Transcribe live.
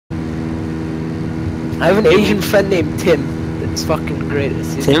I have an Asian friend named Tim. It's fucking great.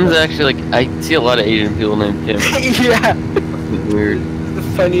 Tim's actually like, I see a lot of Asian people named Tim. Yeah. Weird. It's the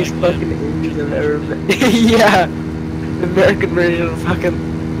funniest fucking Asian I've ever met. Yeah. The American version of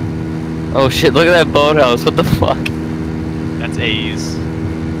fucking. Oh shit, look at that boathouse, what the fuck? That's A's.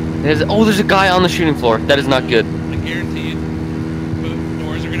 There's a guy on the shooting floor. That is not good. I guarantee you, both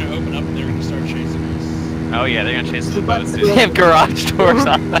doors are gonna open up and they're gonna start chasing us. Oh yeah, they're gonna chase us with boats, They dude. have garage doors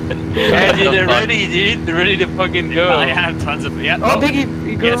on that. Yeah, dude, they're ready, dude. They're ready to fucking go. I have tons of, yeah. Oh, Biggie,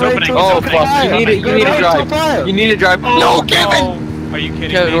 you go Yeah, it's right opening. to Oh It's fuck, you need to drive. You need to drive. No, Kevin! Are you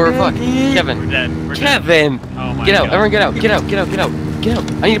kidding Kevin, me? we're fucked. Kevin. We're dead. We're dead. Kevin! Oh my Get out, God. everyone get out, get out, get out, get out. Get out.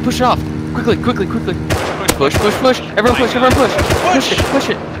 I need to push it off. Quickly. Push. Everyone push. Push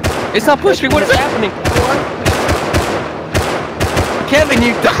it. It's not pushing, what is happening? Kevin,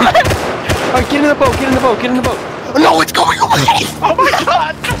 you dumbass! Alright, get in the boat. No, it's going away! Oh my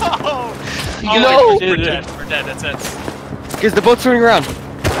god, no! No! We're dead, that's it. Because the boat's turning around.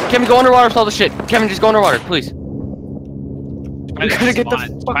 Kevin, go underwater with all the shit. Kevin, just go underwater, please. I just gotta get the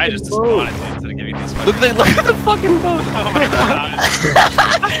spawned. fucking I just boat. spawned, dude, instead of giving these Look at the fucking boat. Oh my god.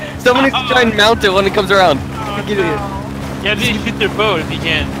 Someone needs to try and mount it when it comes around. Get it. Yeah, dude, hit their boat if you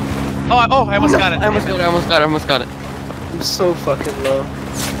can. Oh, I almost got it. I almost got it. I'm so fucking low.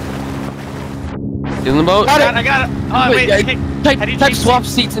 In the boat. I got it. Oh, wait, how do you Type change swap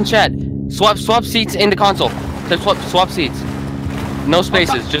seats in chat. Swap seats in the console. Type swap seats. No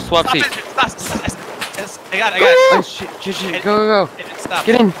spaces, just swap seats. Stop. I got it. Oh shit, go. It didn't stop.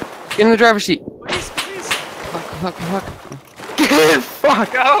 Get in the driver's seat. Please. Fuck.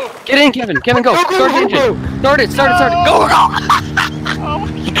 Fuck. Go. Get in, Kevin, go. Start the engine. Start it. Go. Oh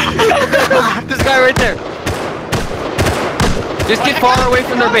my god. This guy right there. Just get far away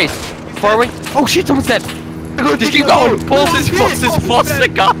from their base. Far away. Oh shit, someone's dead. Just keep going. Pulse the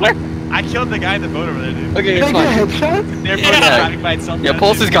collar. I killed the guy in the boat over there, dude. Okay, Did I it's get a fine. headshot? Their boat is driving by itself. Yeah,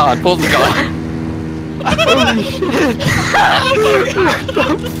 Pulse is gone. Holy shit.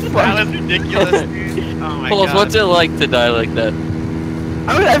 That was ridiculous, dude. Oh my Pulse, god. what's it like to die like that?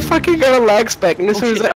 I fucking got a lag spec, and this was